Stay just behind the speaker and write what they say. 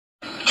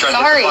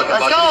Sorry,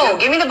 let's go.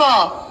 Give me the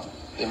ball.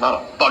 The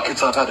amount of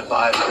buckets I've had to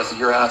buy because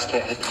your ass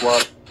can't hit the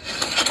glove.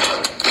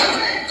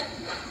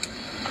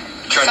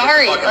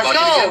 Sorry, let's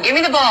go. Give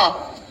me the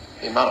ball.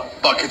 The amount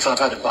of buckets I've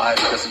had to buy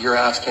because your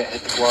ass can't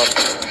hit the glove.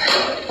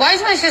 Why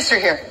is my sister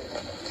here?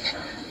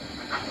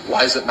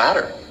 Why does it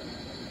matter?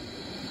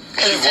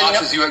 She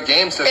watches you at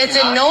games. It's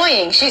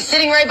annoying. She's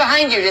sitting right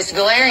behind you, just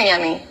glaring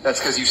at me. That's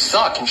because you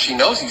suck, and she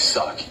knows you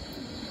suck.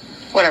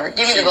 Whatever.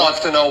 Give me the ball. She wants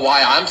to know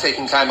why I'm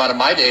taking time out of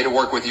my day to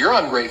work with your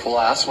ungrateful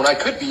ass when I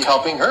could be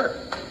helping her.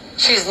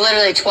 She's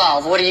literally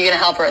 12. What are you going to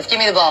help her with? Give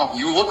me the ball.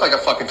 You look like a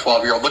fucking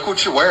 12-year-old. Look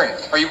what you're wearing.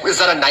 Is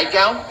that a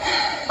nightgown?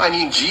 I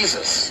mean,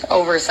 Jesus.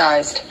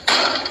 Oversized.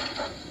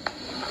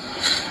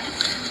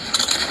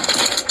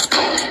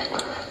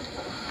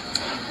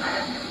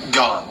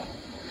 Gone.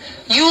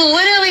 You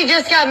literally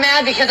just got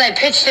mad because I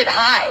pitched it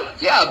high.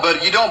 Yeah,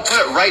 but you don't put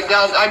it right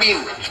down. I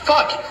mean,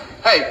 fuck.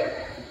 Hey,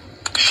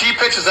 she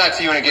pitches that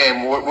to you in a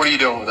game. What are you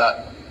doing with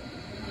that?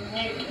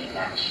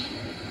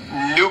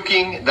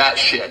 Nuking that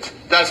shit.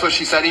 That's what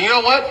she said. And you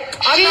know what?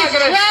 She's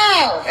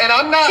 12. And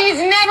I'm not. She's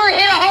never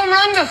hit a home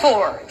run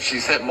before.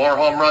 She's hit more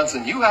home runs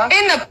than you have.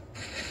 In the...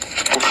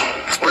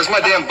 Where's my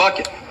damn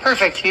bucket?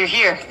 Perfect. You're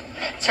here.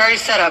 It's already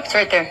set up. It's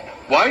right there.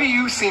 Why do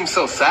you seem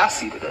so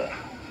sassy today?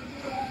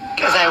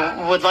 Because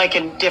I would like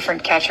a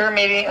different catcher,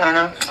 maybe. I don't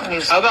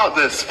know. How about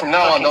this? From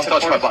now on, don't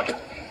touch my bucket.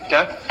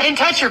 Okay? I didn't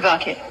touch your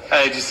bucket.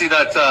 Hey, did you see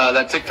that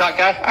TikTok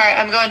guy? All right,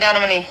 I'm going down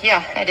on my knee.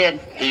 Yeah, I did.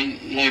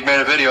 He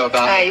made a video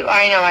about me.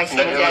 I know. I see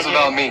it. It was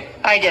about me.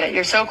 I did it.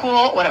 You're so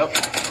cool. Whatever.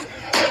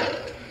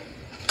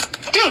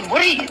 Dude,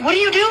 what are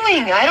you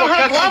doing? I don't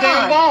have a glove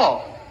on.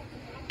 Ball.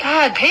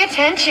 God, pay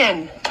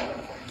attention.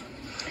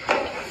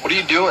 What are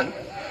you doing?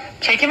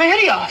 Taking my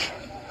hoodie off.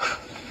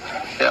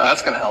 Yeah,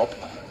 that's gonna help.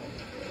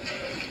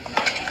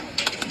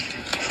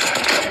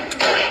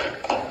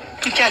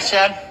 Good catch,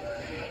 Dad.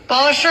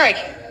 Ball or strike?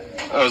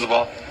 That was a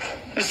ball.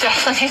 It was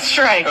definitely a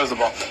strike. That was a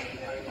ball.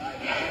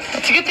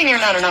 It's a good thing you're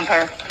not an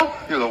umpire.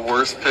 You're the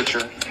worst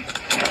pitcher.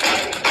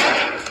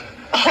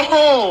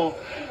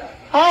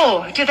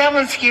 Oh, did that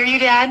one scare you,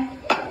 Dad?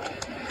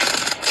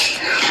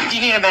 Do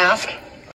you need a mask?